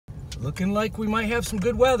looking like we might have some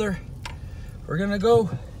good weather. We're gonna go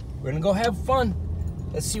have fun.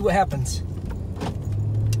 Let's see what happens.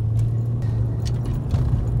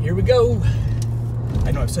 Here we go.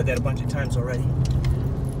 I know I've said that a bunch of times already.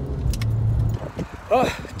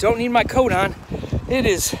 Oh, don't need my coat on. It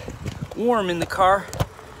is warm in the car.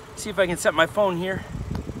 See if I can set my phone here.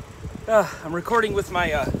 I'm recording with my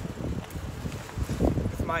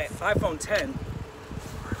iPhone 10.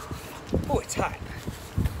 Oh, it's hot.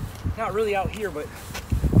 Not really out here, but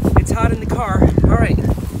it's hot in the car. All right,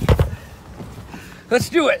 let's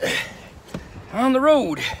do it. On the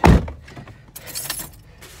road.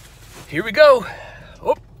 Here we go.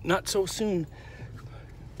 Oh, not so soon.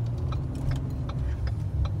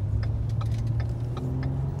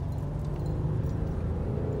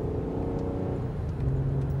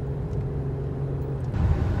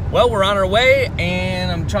 Well, we're on our way,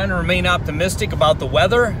 and I'm trying to remain optimistic about the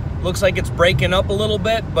weather. Looks like it's breaking up a little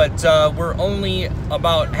bit, but we're only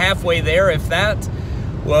about halfway there, if that.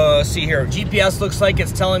 Well, let's see here. GPS looks like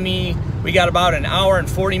it's telling me we got about an hour and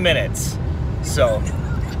 40 minutes. So,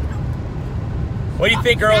 what do you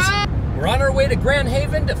think, girls? We're on our way to Grand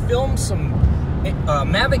Haven to film some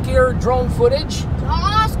Mavic Air drone footage.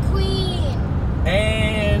 Boss Queen!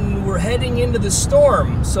 And we're heading into the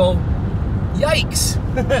storm, so yikes.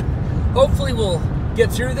 Hopefully we'll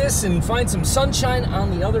get through this and find some sunshine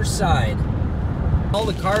on the other side. All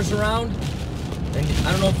the cars around, and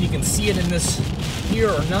I don't know if you can see it in this here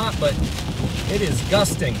or not, but it is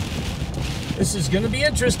gusting. This is gonna be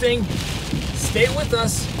interesting. Stay with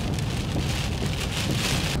us.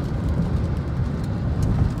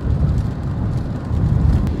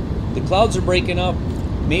 The clouds are breaking up.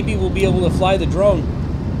 Maybe we'll be able to fly the drone.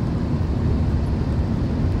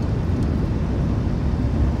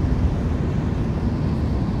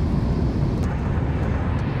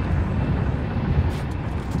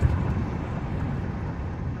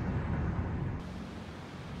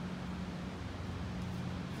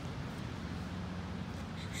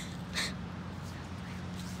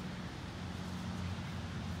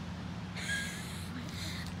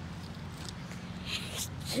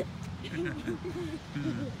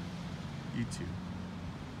 You too.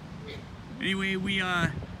 Anyway, we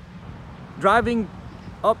Driving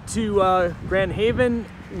up to Grand Haven,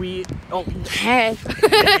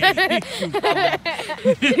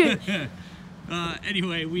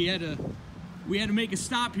 anyway, we had to make a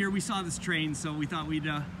stop here. We saw this train, so we thought we'd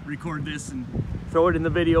record this and throw it in the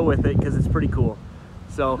video with it because it's pretty cool.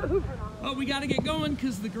 So, oh, we got to get going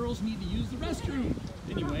because the girls need to use the restroom.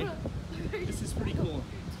 Anyway, this is pretty cool.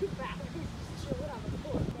 Two bat rings just chilling on the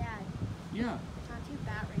floor. Dad. Yeah. It's not two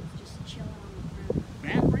bat rings just chilling on the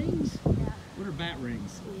ground. Bat rings? Yeah. What are bat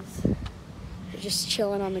rings? These. They're just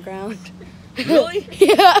chilling on the ground. really?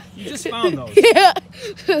 Yeah. You just found those? Yeah.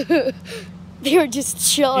 They were just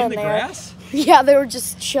chilling In the there. grass? Yeah, they were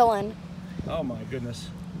just chilling. Oh my goodness.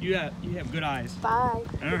 You have good eyes. Bye.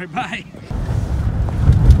 All right, bye.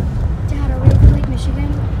 Dad, are we over Lake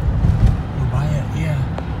Michigan? We're by it, yeah.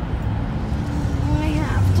 I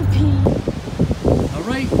have to pee. All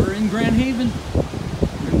right, we're in Grand Haven.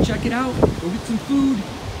 We're gonna check it out. Go get some food.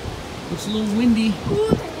 Looks a little windy.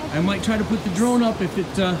 I might try to put the drone up if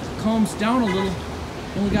it calms down a little.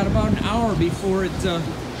 Only got about an hour before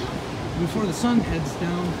before the sun heads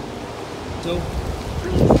down. So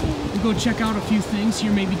we'll go check out a few things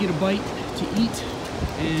here. Maybe get a bite to eat,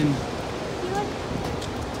 and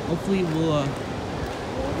hopefully we'll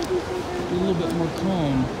be a little bit more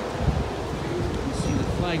calm. You see the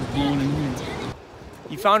flags blowing in here.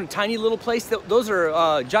 You found a tiny little place. Those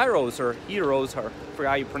are gyros or heteros, or I forgot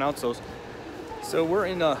how you pronounce those. So we're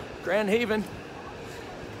in Grand Haven.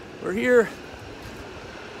 We're here.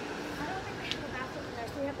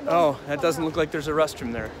 Oh, that doesn't look like there's a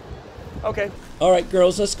restroom there. Okay. All right,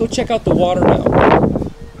 girls, let's go check out the water now.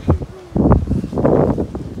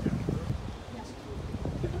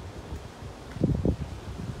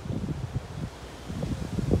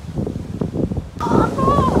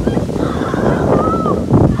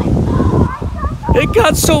 It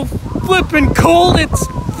got so flippin' cold, it's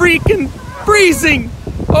freaking freezing.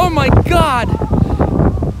 Oh my God.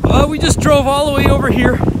 We just drove all the way over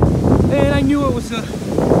here, and I knew it was a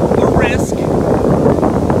risk.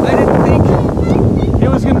 I didn't think it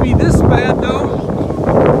was gonna be this bad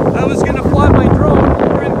though. I was gonna fly my drone.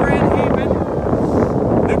 We're in Grand Haven.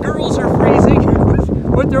 The girls are freezing,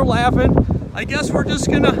 but they're laughing. I guess we're just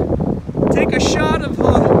gonna take a shot of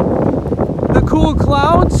the cool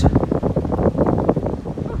clouds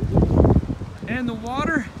and the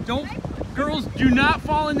water. Girls, do not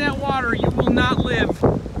fall in that water. You will not live.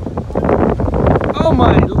 Oh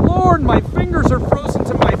my Lord, my fingers are frozen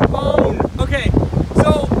to my phone.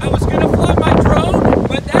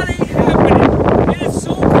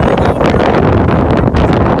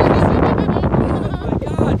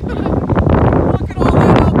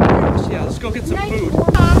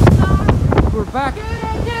 back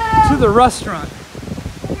to the restaurant.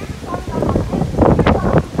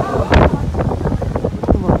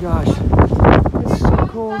 Oh my gosh, it's so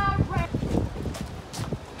cold.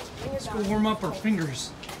 Let's go warm up our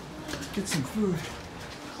fingers. Get some food.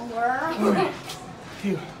 All right.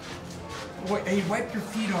 Hey, wipe your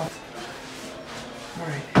feet off. All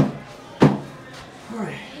right. All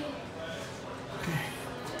right. Okay.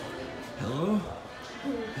 Hello?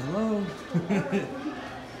 Hello?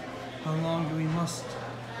 How long do we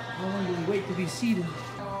wait to be seated?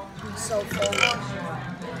 I'm so full.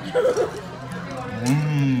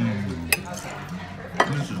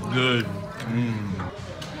 This is good.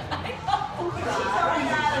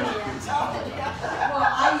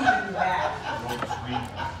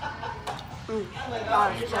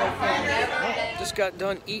 Just got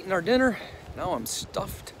done eating our dinner. Now I'm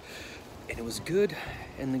stuffed. And it was good.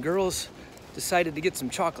 And the girls decided to get some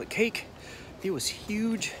chocolate cake. It was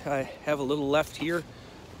huge. I have a little left here.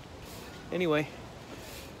 Anyway,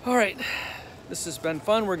 all right. This has been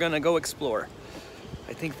fun. We're gonna go explore.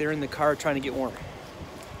 I think they're in the car trying to get warm.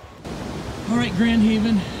 All right, Grand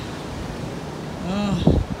Haven.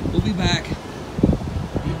 We'll be back.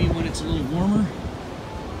 Maybe when it's a little warmer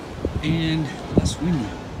and less windy.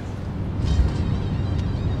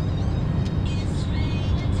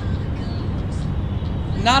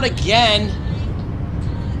 Not again.